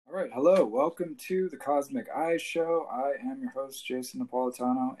right, hello. Welcome to the Cosmic Eye Show. I am your host, Jason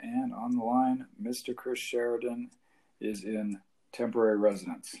Napolitano, and on the line, Mr. Chris Sheridan is in temporary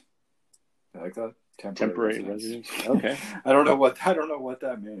residence. You like that? Temporary residence. Okay. I don't know what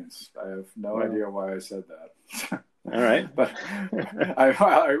that means. I have no idea why I said that. All right. But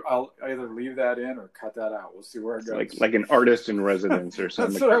I'll either leave that in or cut that out. We'll see where it goes. Like an artist in residence or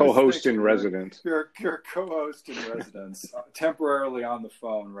something. Co-host in residence. You're a co-host in residence, temporarily on the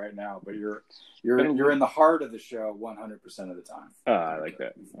phone right now, but you're in the heart of the show 100% of the time. I like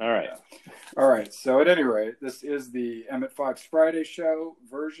that. All right. Yeah. All right. So at any rate, this is the Emmett Fox Friday show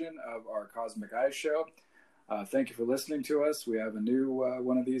version of our Cosmic Eye Show. Thank you for listening to us. We have a new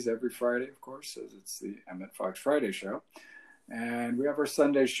one of these every Friday, of course, as it's the Emmett Fox Friday show. And we have our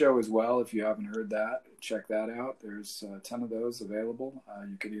Sunday show as well. If you haven't heard that, check that out. There's a ton of those available.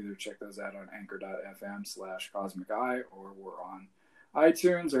 You can either check those out on anchor.fm/Cosmic Eye, or we're on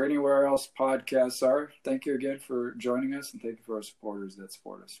iTunes or anywhere else podcasts are. Thank you again for joining us, and thank you for our supporters that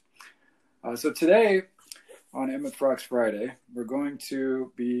support us. So today, on Emmett Fox Friday, we're going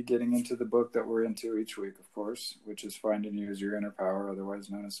to be getting into the book that we're into each week, of course, which is Find and Use Your Inner Power, otherwise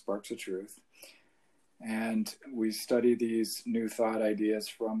known as Sparks of Truth. And we study these new thought ideas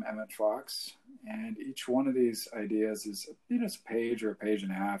from Emmett Fox. And each one of these ideas is, it's a page or a page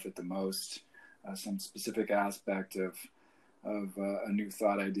and a half at the most, some specific aspect of a new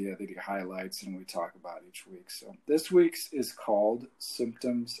thought idea that he highlights and we talk about each week. So this week's is called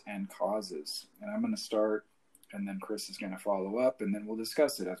Symptoms and Causes. And I'm going to start, and then Chris is going to follow up, and then we'll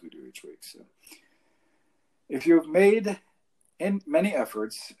discuss it as we do each week. So if you've made many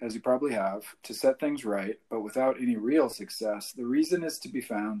efforts, as you probably have, to set things right, but without any real success, the reason is to be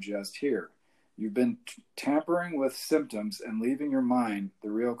found just here. You've been tampering with symptoms and leaving your mind,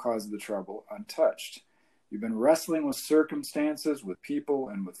 the real cause of the trouble, untouched. You've been wrestling with circumstances, with people,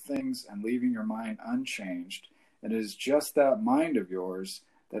 and with things, and leaving your mind unchanged. And it is just that mind of yours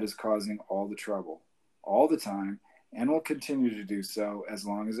that is causing all the trouble, all the time, and will continue to do so as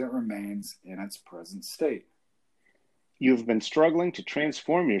long as it remains in its present state. You've been struggling to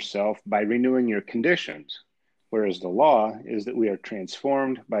transform yourself by renewing your conditions, whereas the law is that we are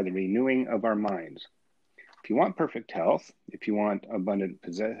transformed by the renewing of our minds. If you want perfect health, if you want abundant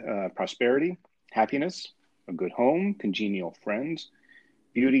prosperity, happiness, a good home, congenial friends,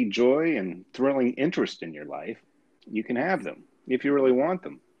 beauty, joy, and thrilling interest in your life, you can have them if you really want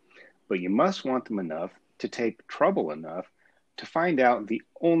them. But you must want them enough to take trouble enough to find out the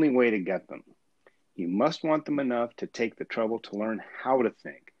only way to get them. You must want them enough to take the trouble to learn how to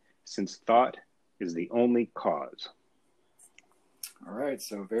think, since thought is the only cause. All right,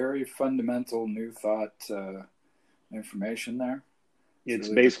 so very fundamental new thought information there. It's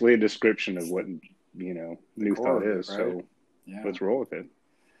really basically a description of what, new thought is, right? So yeah. Let's roll with it.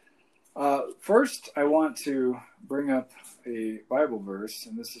 First, I want to bring up a Bible verse,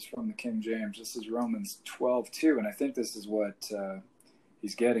 and this is from the King James. This is Romans 12:2, and I think this is what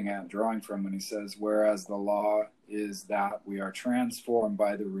he's getting at, drawing from when he says, whereas the law is that we are transformed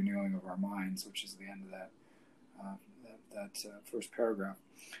by the renewing of our minds, which is the end of that first paragraph.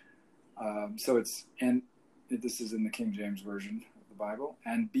 So this is in the King James Version of the Bible.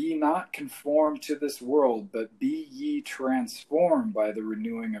 And be not conformed to this world, but be ye transformed by the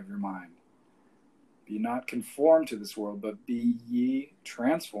renewing of your mind. Be not conformed to this world, but be ye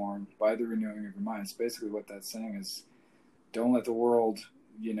transformed by the renewing of your mind. So basically what that's saying is, don't let the world,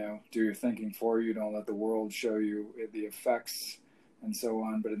 do your thinking for you. Don't let the world show you the effects and so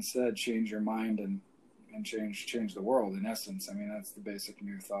on, but instead change your mind and change the world. In essence, that's the basic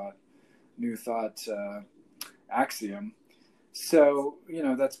new thought axiom. So,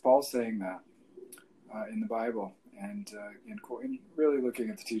 that's Paul saying that in the Bible, and really looking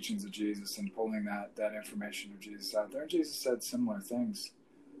at the teachings of Jesus and pulling that information of Jesus out there. And Jesus said similar things.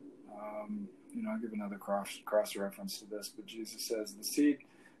 I'll give another cross reference to this, but Jesus says, the seed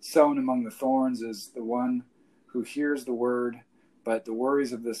sown among the thorns is the one who hears the word, but the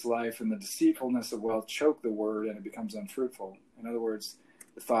worries of this life and the deceitfulness of wealth choke the word, and it becomes unfruitful. In other words,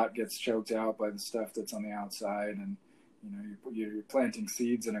 the thought gets choked out by the stuff that's on the outside, and you're planting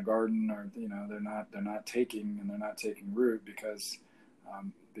seeds in a garden, or they're not taking root because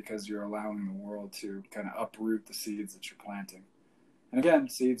you're allowing the world to kind of uproot the seeds that you're planting. And again,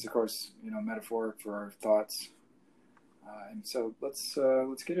 seeds, of course, metaphoric for our thoughts. And so let's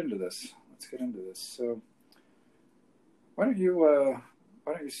get into this. So why don't you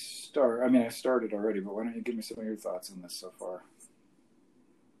start? I started already, but why don't you give me some of your thoughts on this so far?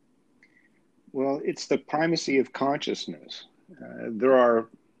 Well, it's the primacy of consciousness. There are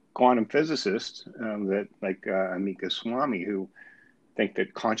quantum physicists that, like Amika Swami, who think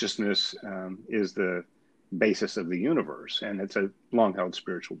that consciousness is the basis of the universe, and it's a long-held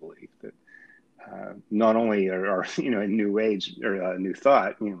spiritual belief that not only are in New Age or New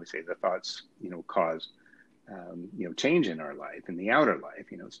Thought, we say the thoughts cause change in our life, in the outer life.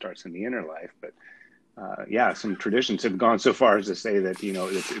 It starts in the inner life, but some traditions have gone so far as to say that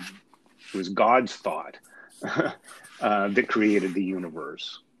it was God's thought that created the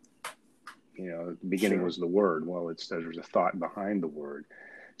universe. The beginning Sure. was the word. Well, there's a thought behind the word.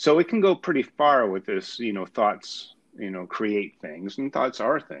 So it can go pretty far with this, thoughts, create things, and thoughts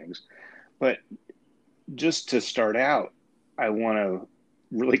are things. But just to start out, I want to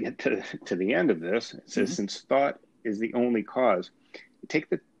really get to the end of this. It says, since thought is the only cause, take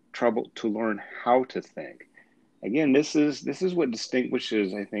the trouble to learn how to think. Again, this is what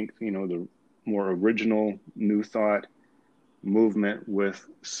distinguishes, I think, the more original New Thought movement with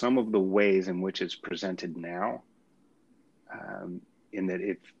some of the ways in which it's presented now. In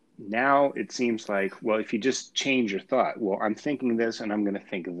that now it seems like, well, if you just change your thought, well, I'm thinking this and I'm going to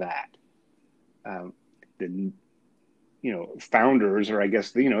think that. The founders, or I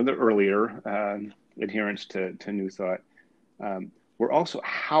guess the earlier adherents to New Thought, were also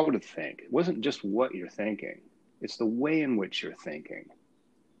how to think. It wasn't just what you're thinking; it's the way in which you're thinking.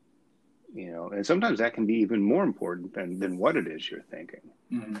 And sometimes that can be even more important than what it is you're thinking.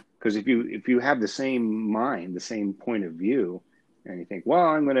 Because if you have the same mind, the same point of view, and you think, well,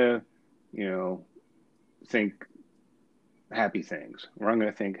 I'm going to, think happy things, or I'm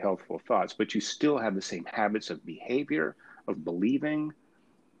going to think healthful thoughts, but you still have the same habits of behavior, of believing,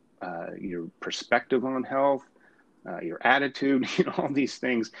 your perspective on health, your attitude, all these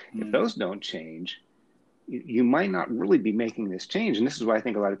things. If those don't change, you might not really be making this change. And this is why I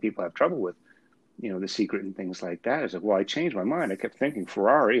think a lot of people have trouble with, The Secret and things like that. Is like, well, I changed my mind. I kept thinking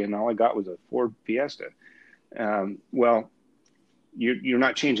Ferrari, and all I got was a Ford Fiesta. Well, you're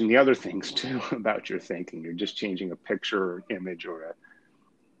not changing the other things too about your thinking. You're just changing a picture or image or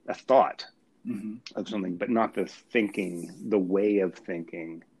a thought of something, but not the thinking, the way of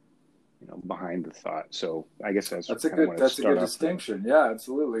thinking, behind the thought. So I guess that's a good distinction. Yeah,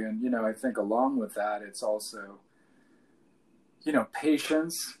 absolutely. And I think along with that, it's also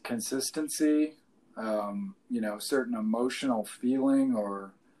patience, consistency, certain emotional feeling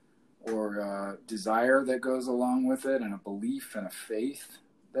or desire that goes along with it, and a belief and a faith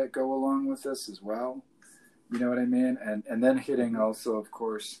that go along with this as well. You know what I mean? And then hitting also, of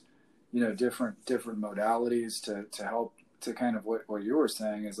course, different modalities to help to kind of what you were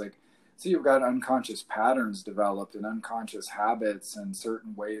saying is like, so you've got unconscious patterns developed and unconscious habits and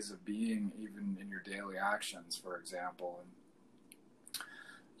certain ways of being, even in your daily actions, for example.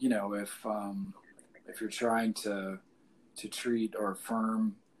 And if you're trying to treat or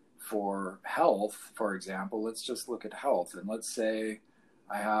affirm for health, for example, let's just look at health, and let's say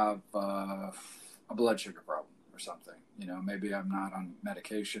I have a blood sugar problem or something. Maybe I'm not on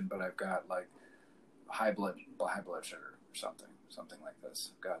medication, but I've got like high blood sugar or something like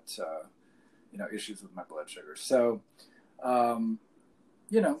this. I've got issues with my blood sugar. So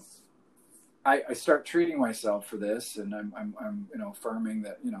I start treating myself for this, and I'm affirming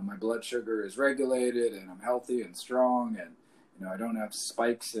that my blood sugar is regulated and I'm healthy and strong, and I don't have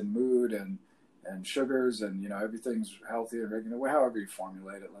spikes in mood and sugars, and everything's healthy and regular, however you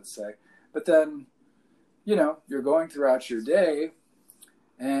formulate it, let's say. But then you're going throughout your day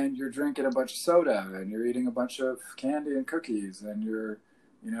and you're drinking a bunch of soda, and you're eating a bunch of candy and cookies, and you're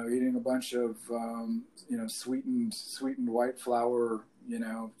eating a bunch of sweetened white flour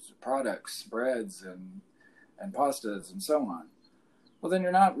products, breads and pastas and so on. Well, then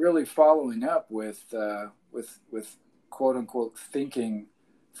you're not really following up with quote unquote thinking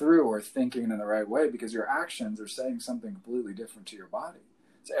through or thinking in the right way, because your actions are saying something completely different to your body.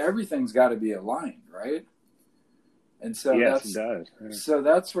 So everything's got to be aligned, right? And so yes, it does. Yeah. So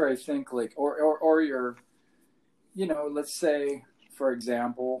that's where I think like, or you're, let's say, for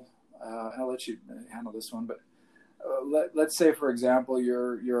example, I'll let you handle this one, but let's say, for example,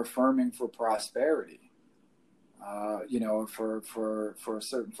 you're affirming for prosperity, for a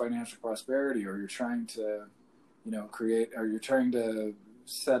certain financial prosperity, or you're trying to, create, or you're trying to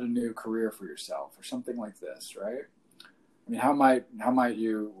set a new career for yourself or something like this, right? I mean, how might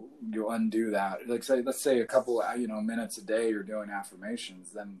you undo that? Like, let's say a couple, minutes a day you're doing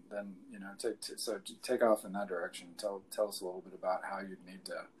affirmations, then take off in that direction. Tell us a little bit about how you'd need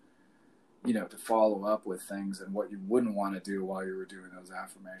to, to follow up with things and what you wouldn't want to do while you were doing those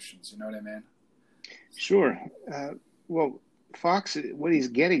affirmations. You know what I mean? Sure. Well, Fox, what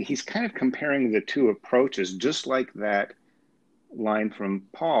he's kind of comparing the two approaches, just like that line from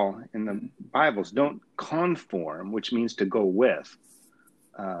Paul in the Bibles. Don't conform, which means to go with,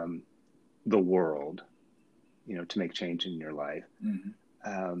 the world, to make change in your life.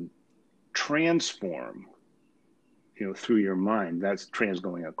 Transform, through your mind. That's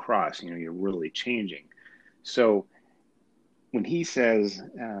going across, you're really changing. So when he says,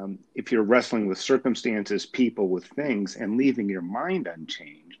 if you're wrestling with circumstances, people, with things, and leaving your mind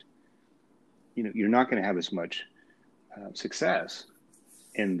unchanged, you're not going to have as much success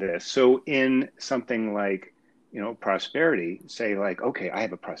in this. So in something like, prosperity, say like, okay, I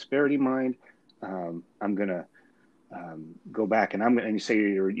have a prosperity mind. I'm going to go back and and you say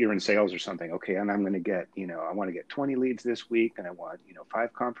you're in sales or something. Okay. And I'm going to get, I want to get 20 leads this week, and I want,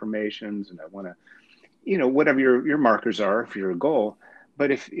 5 confirmations, and I want to, whatever your markers are for your goal.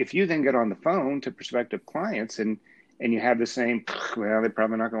 But if you then get on the phone to prospective clients and you have the same, well, they're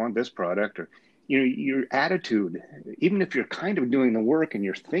probably not going to want this product, or, your attitude, even if you're kind of doing the work and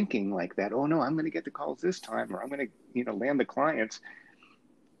you're thinking like that, oh no, I'm going to get the calls this time, or I'm going to, land the clients.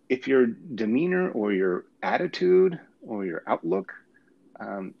 If your demeanor or your attitude or your outlook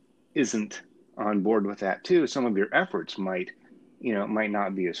isn't on board with that too, some of your efforts might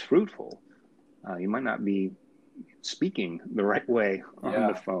not be as fruitful. You might not be speaking the right way on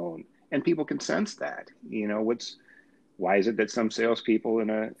the phone, and people can sense that. Why is it that some salespeople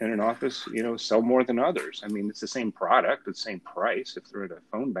in an office, sell more than others? I mean, it's the same product, the same price. If they're at a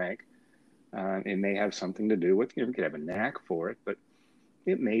phone bank, it may have something to do with, you could have a knack for it, but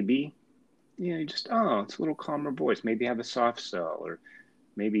it may be, it's a little calmer voice. Maybe have a soft sell, or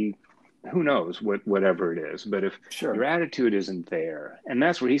maybe, who knows, whatever it is. But if your attitude isn't there, and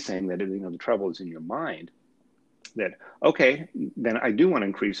that's what he's saying, that, the trouble is in your mind, that, okay, then I do want to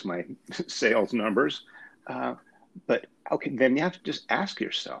increase my sales numbers. But okay, then you have to just ask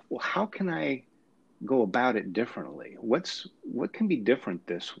yourself, well, how can I go about it differently? What can be different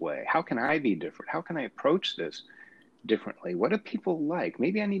this way? How can I be different? How can I approach this differently? What do people like?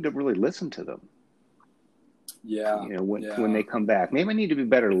 Maybe I need to really listen to them. Yeah. When they come back, maybe I need to be a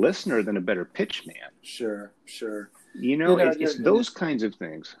better listener than a better pitch man. Sure. It's those kinds of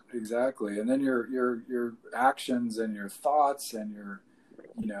things. Exactly. And then your actions and your thoughts and your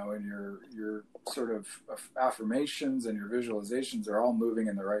sort of affirmations and your visualizations are all moving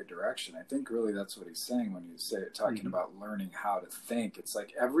in the right direction. I think really that's what he's saying when you say it, talking about learning how to think. It's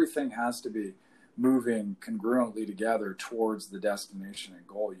like everything has to be moving congruently together towards the destination and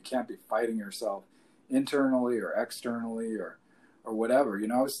goal. You can't be fighting yourself internally or externally or whatever.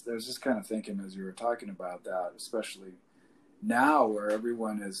 I was just kind of thinking as you were talking about that, especially now where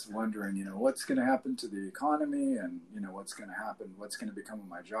everyone is wondering, what's going to happen to the economy, and, what's going to happen, what's going to become of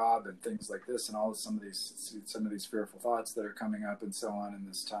my job, and things like this, and some of these fearful thoughts that are coming up and so on in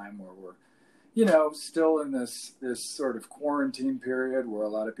this time where we're, still in this sort of quarantine period where a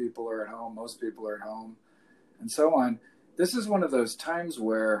lot of people are at home, most people are at home, and so on. This is one of those times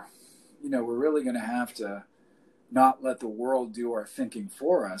where, we're really going to have to not let the world do our thinking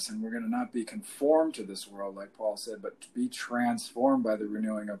for us, and we're going to not be conformed to this world, like Paul said, but be transformed by the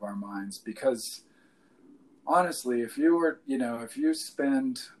renewing of our minds. Because honestly, if you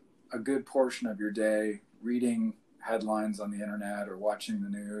spend a good portion of your day reading headlines on the internet or watching the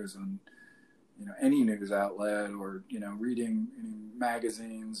news on, any news outlet, or, reading any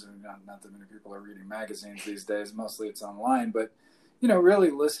magazines, or not that many people are reading magazines these days, mostly it's online, but,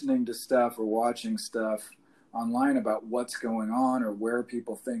 really listening to stuff or watching stuff online about what's going on or where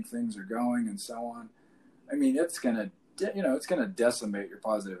people think things are going and so on. I mean, it's going to decimate your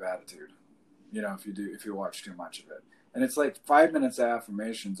positive attitude, if you watch too much of it. And it's like 5 minutes of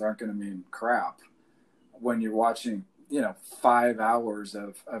affirmations aren't going to mean crap when you're watching, 5 hours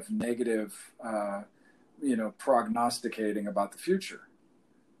of negative, prognosticating about the future.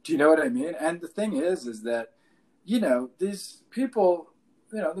 Do you know what I mean? And the thing is that, these people,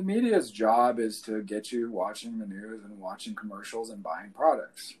 the media's job is to get you watching the news and watching commercials and buying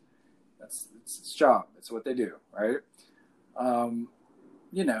products. It's its job. It's what they do, right? And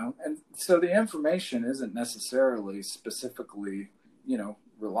so the information isn't necessarily specifically,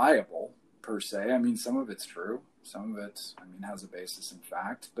 reliable per se. I mean, some of it's true. Some of it, has a basis in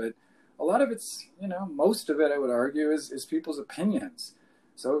fact. But a lot of it's, most of it, I would argue, is people's opinions.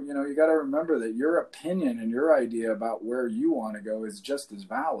 So, you got to remember that your opinion and your idea about where you want to go is just as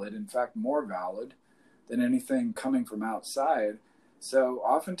valid, in fact, more valid than anything coming from outside. So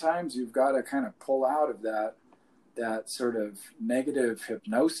oftentimes you've got to kind of pull out of that sort of negative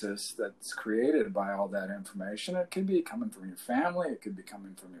hypnosis that's created by all that information. It could be coming from your family. It could be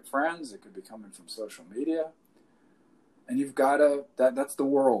coming from your friends. It could be coming from social media. And you've got to, that's the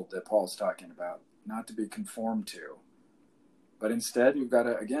world that Paul's talking about, not to be conformed to. But instead, you've got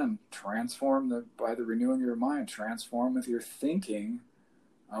to, again, transform by the renewing of your mind, transform with your thinking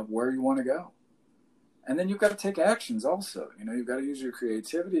of where you want to go. And then you've got to take actions also. You've got to use your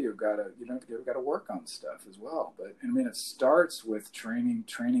creativity. You've got to work on stuff as well. But I mean, it starts with training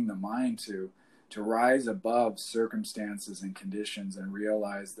the mind to rise above circumstances and conditions and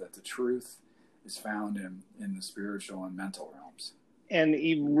realize that the truth is found in the spiritual and mental realms. And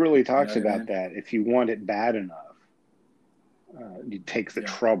he really talks about that. If you want it bad enough, you take the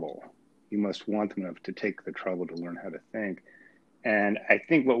trouble. You must want them enough to take the trouble to learn how to think. And I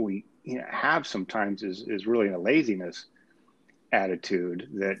think what we have sometimes is really a laziness attitude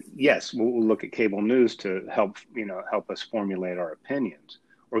that, yes, we'll look at cable news to help us formulate our opinions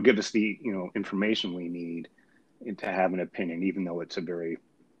or give us the, information we need to have an opinion, even though it's a very,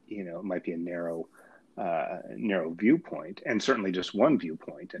 it might be a narrow viewpoint, and certainly just one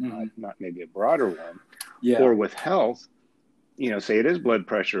viewpoint and not maybe a broader one. Yeah. Or with health, say it is blood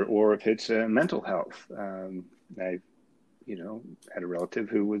pressure, or if it's mental health. I had a relative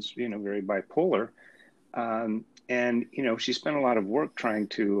who was, very bipolar. And, she spent a lot of work trying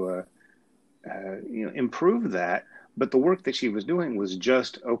to, improve that. But the work that she was doing was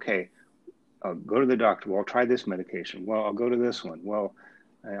just, okay, I'll go to the doctor. Well, I'll try this medication. Well, I'll go to this one. Well,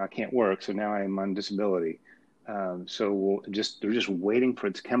 I can't work, so now I'm on disability. So they're just waiting for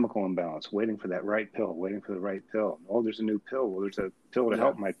its chemical imbalance, waiting for that right pill, waiting for the right pill. Oh, there's a new pill. Well, there's a pill to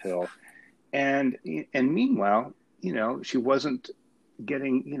help my pill. And meanwhile, she wasn't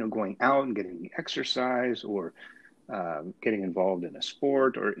getting, going out and getting the exercise or getting involved in a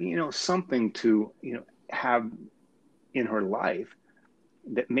sport or, something to, have in her life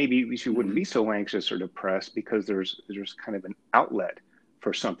that maybe she wouldn't be so anxious or depressed because there's kind of an outlet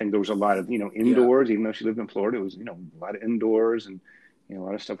for something. There was a lot of, indoors, even though she lived in Florida, it was, a lot of indoors and, a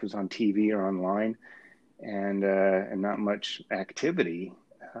lot of stuff was on TV or online and not much activity.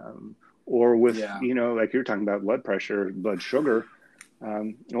 Or with, like you're talking about blood pressure, blood sugar,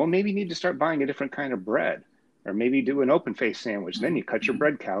 well, maybe you need to start buying a different kind of bread, or maybe do an open face sandwich. Then you cut your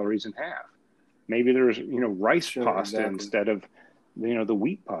bread calories in half. Maybe there's, rice pasta instead of, the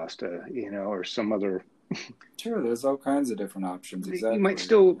wheat pasta, or some other. Sure, there's all kinds of different options. Exactly. You might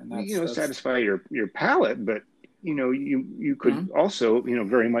still, satisfy your palate, but, you could also,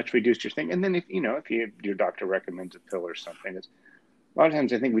 very much reduce your thing. And then if your doctor recommends a pill or something, it's, a lot of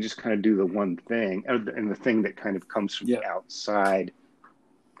times I think we just kind of do the one thing and the thing that kind of comes from the outside.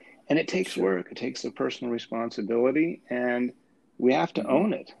 And it takes work. It takes a personal responsibility, and we have to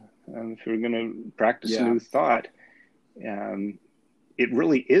own it. If we're going to practice new thought, it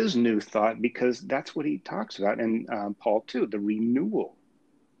really is new thought, because that's what he talks about. And Paul too, the renewal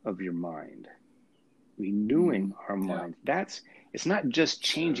of your mind, renewing our mind. It's not just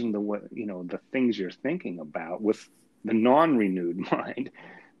changing the things you're thinking about with the non-renewed mind.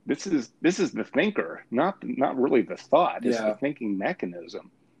 This is the thinker, not really the thought. It's the thinking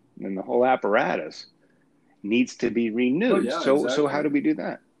mechanism, and the whole apparatus needs to be renewed. So how do we do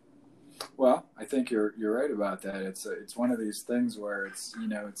that? Well, I think you're right about that. It's one of these things where it's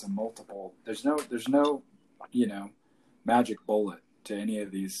it's a multiple. There's no magic bullet to any of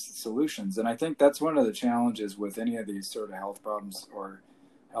these solutions, and I think that's one of the challenges with any of these sort of health problems or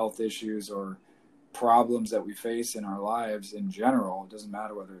health issues or problems that we face in our lives in general. It doesn't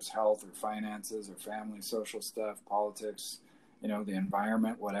matter whether it's health or finances or family, social stuff, politics, the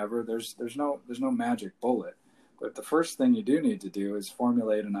environment, whatever. There's no magic bullet. But the first thing you do need to do is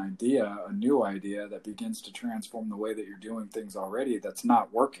formulate a new idea that begins to transform the way that you're doing things already that's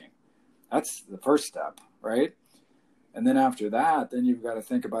not working. That's the first step, right? And then after that, then you've got to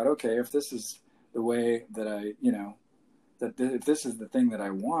think about, okay, if this is the way that if this is the thing that I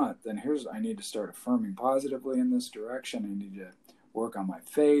want, then I need to start affirming positively in this direction. I need to work on my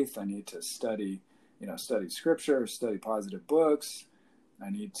faith. I need to study scripture, study positive books. I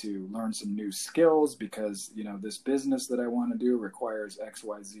need to learn some new skills because, this business that I want to do requires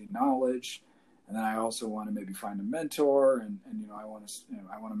XYZ knowledge. And then I also want to maybe find a mentor and I want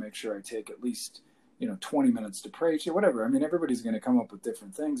to make sure I take at least, 20 minutes to pray, whatever. I mean, everybody's going to come up with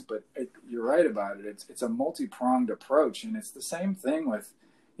different things, but you're right about it. It's a multi-pronged approach, and it's the same thing with,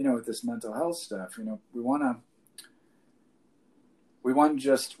 with this mental health stuff. We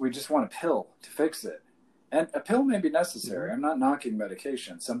just want a pill to fix it. And a pill may be necessary. I'm not knocking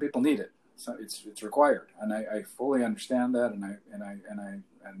medication. Some people need it. So it's required, and I fully understand that. And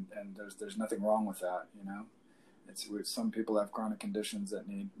there's nothing wrong with that. Some people have chronic conditions that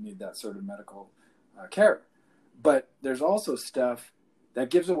need that sort of medical care. But there's also stuff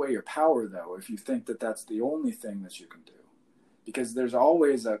that gives away your power, though, if you think that that's the only thing that you can do, because there's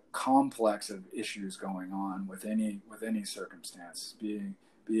always a complex of issues going on with any circumstance, be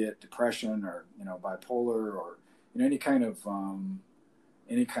it depression or bipolar or any kind of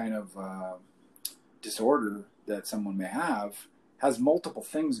any kind of disorder that someone may have has multiple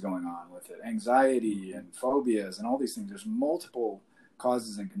things going on with it, anxiety and phobias and all these things. There's multiple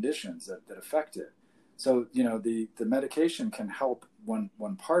causes and conditions that affect it. So, the medication can help one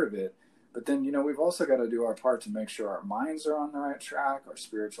part of it, but then, we've also got to do our part to make sure our minds are on the right track, our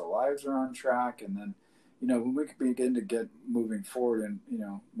spiritual lives are on track, and then, when we can begin to get moving forward and,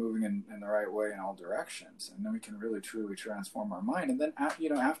 moving in the right way in all directions, and then we can really, truly transform our mind. And then,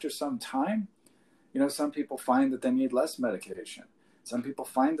 after some time, some people find that they need less medication. Some people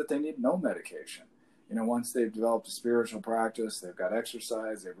find that they need no medication. Once they've developed a spiritual practice, they've got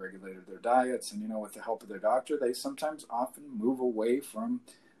exercise, they've regulated their diets, and, with the help of their doctor, they often move away from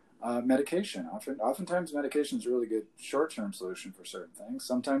medication. Oftentimes medication is a really good short-term solution for certain things.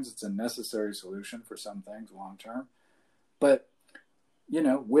 Sometimes it's a necessary solution for some things long-term. But,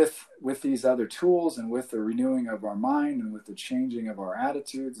 with these other tools and with the renewing of our mind and with the changing of our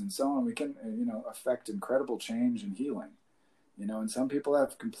attitudes and so on, we can, affect incredible change and healing. And some people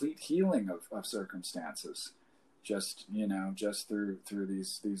have complete healing of circumstances just through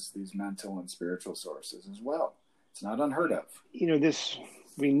these mental and spiritual sources as well. It's not unheard of. This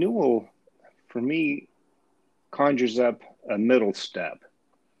renewal, for me, conjures up a middle step.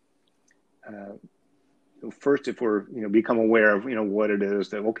 First, if we're, become aware of, what it is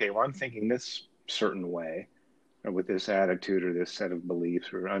that, okay, well, I'm thinking this certain way, or with this attitude or this set of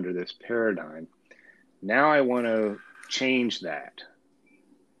beliefs or under this paradigm. Now I want to change that.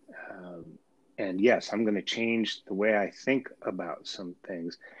 And yes, I'm going to change the way I think about some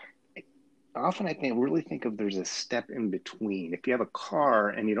things. Often I really think of there's a step in between. If you have a car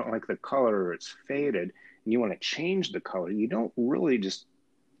and you don't like the color or it's faded and you want to change the color, you don't really just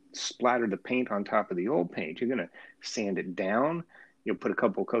splatter the paint on top of the old paint. You're going to sand it down. You'll put a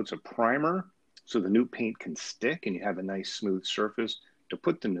couple of coats of primer so the new paint can stick and you have a nice smooth surface to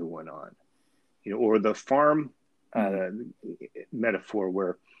put the new one on. Or the farm metaphor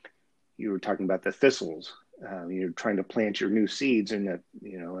where you were talking about the thistles. You're trying to plant your new seeds in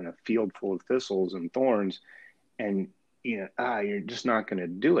a field full of thistles and thorns, and you're just not going to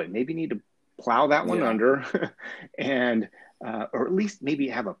do it. Maybe you need to plow that one under, and or at least maybe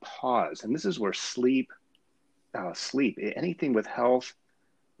have a pause. And this is where sleep, anything with health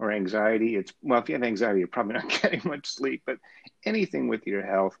or anxiety. If you have anxiety, you're probably not getting much sleep. But anything with your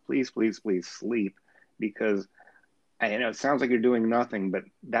health, please, please, please sleep, because I know it sounds like you're doing nothing, but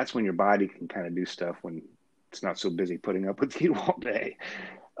that's when your body can kind of do stuff when it's not so busy putting up with you all day.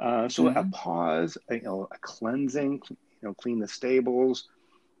 So a pause, a cleansing, clean the stables,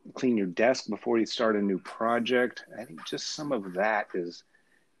 clean your desk before you start a new project. I think just some of that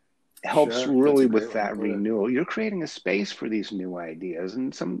helps really with that renewal. You're creating a space for these new ideas,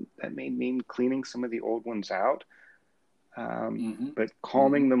 and that may mean cleaning some of the old ones out. But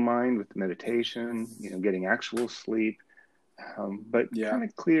calming the mind with meditation, getting actual sleep, but kind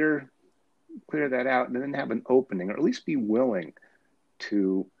of clear that out, and then have an opening, or at least be willing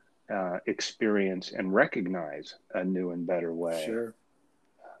to experience and recognize a new and better way. Sure.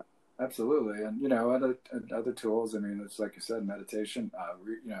 Absolutely. And, other tools, it's like you said, meditation,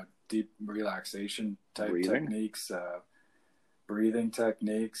 deep relaxation type techniques, breathing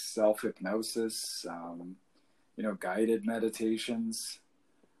techniques, self-hypnosis, guided meditations,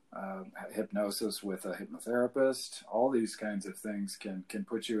 hypnosis with a hypnotherapist. All these kinds of things can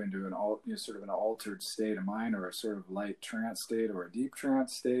put you into sort of an altered state of mind, or a sort of light trance state, or a deep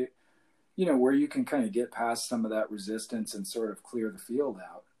trance state, where you can kind of get past some of that resistance and sort of clear the field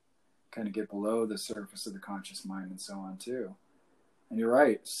out, kind of get below the surface of the conscious mind and so on too. And you're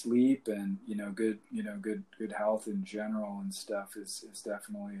right, sleep and, good health in general and stuff is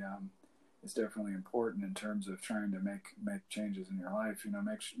definitely, it's definitely important in terms of trying to make changes in your life.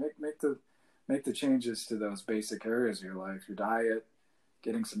 Make the changes to those basic areas of your life: your diet,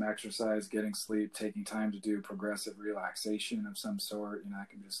 getting some exercise, getting sleep, taking time to do progressive relaxation of some sort. I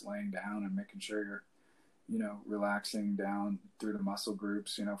can just laying down and making sure you're, relaxing down through the muscle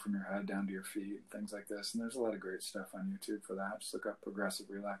groups, from your head down to your feet, things like this. And there's a lot of great stuff on YouTube for that. Just look up progressive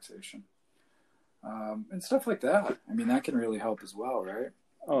relaxation and stuff like that. That can really help as well, right?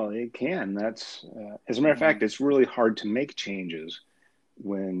 Oh, it can. That's, as a matter of fact, it's really hard to make changes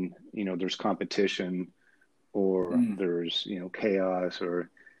when, there's competition, or there's, chaos, or,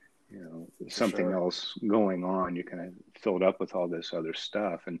 something else going on. You're kind of filled up with all this other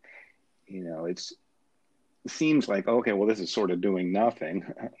stuff. And, it seems like, okay, well, this is sort of doing nothing,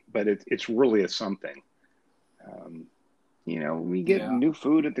 but it's really a something. We get new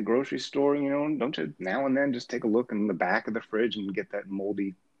food at the grocery store, don't you now and then just take a look in the back of the fridge and get that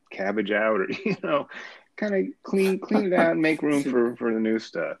moldy cabbage out, or, kind of clean it out and make room for the new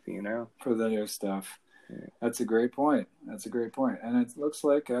stuff, For the new stuff. Yeah. That's a great point. And it looks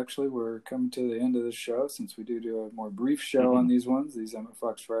like actually we're coming to the end of the show, since we do a more brief show on these Emmett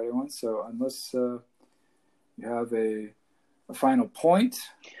Fox Friday ones. So unless you have a final point,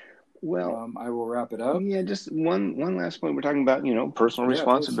 well, I will wrap it up. Yeah, just one last point. We're talking about, personal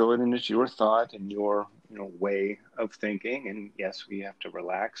responsibility, and it's your thought and your, way of thinking. And yes, we have to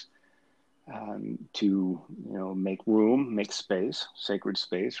relax to, make room, make space, sacred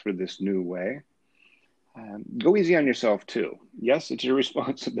space for this new way. Go easy on yourself too. Yes, it's your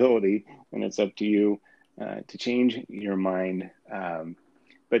responsibility, and it's up to you to change your mind.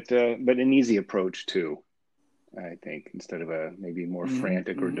 But an easy approach too, I think, instead of a maybe more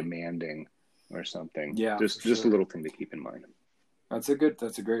frantic or demanding or something. Yeah, just a little thing to keep in mind. That's a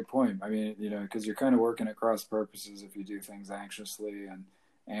great point. I mean, because you're kind of working at cross purposes. If you do things anxiously and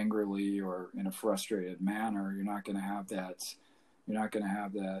angrily or in a frustrated manner, you're not going to have that. You're not going to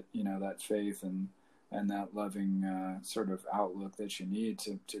have that, that faith and that loving sort of outlook that you need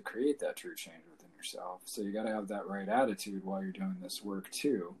to create that true change within yourself. So you got to have that right attitude while you're doing this work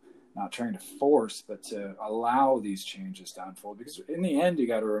too. Not trying to force, but to allow these changes to unfold. Because in the end, you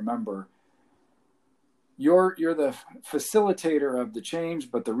got to remember, you're the facilitator of the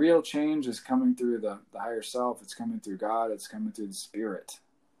change, but the real change is coming through the higher self. It's coming through God. It's coming through the Spirit.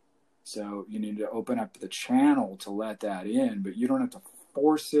 So you need to open up the channel to let that in, but you don't have to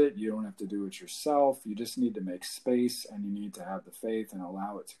force it. You don't have to do it yourself. You just need to make space, and you need to have the faith and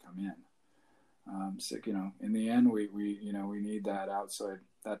allow it to come in. So, in the end, we need that outside,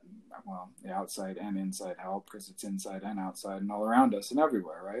 the outside and inside help, because it's inside and outside and all around us and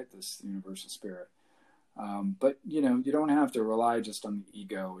everywhere, right? This universal spirit. But, you don't have to rely just on the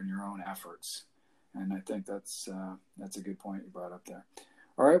ego and your own efforts. And I think that's a good point you brought up there.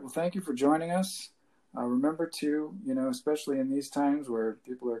 All right. Well, thank you for joining us. Remember to, especially in these times where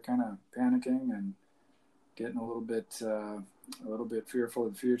people are kind of panicking and getting a little bit fearful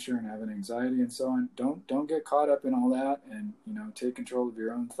of the future and having anxiety and so on. Don't get caught up in all that, and take control of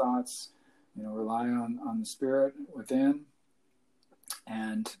your own thoughts. Rely on the Spirit within,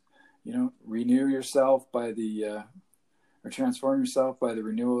 and renew yourself by or transform yourself by the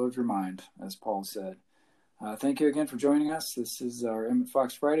renewal of your mind, as Paul said. Thank you again for joining us. This is our Emmett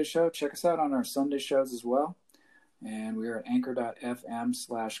Fox Friday show. Check us out on our Sunday shows as well. And we are at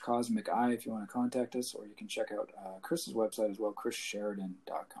anchor.fm/cosmic eye if you want to contact us, or you can check out Chris's website as well,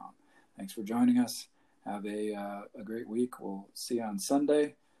 chrissheridan.com. Thanks for joining us. Have a great week. We'll see you on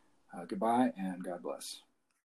Sunday. Goodbye, and God bless.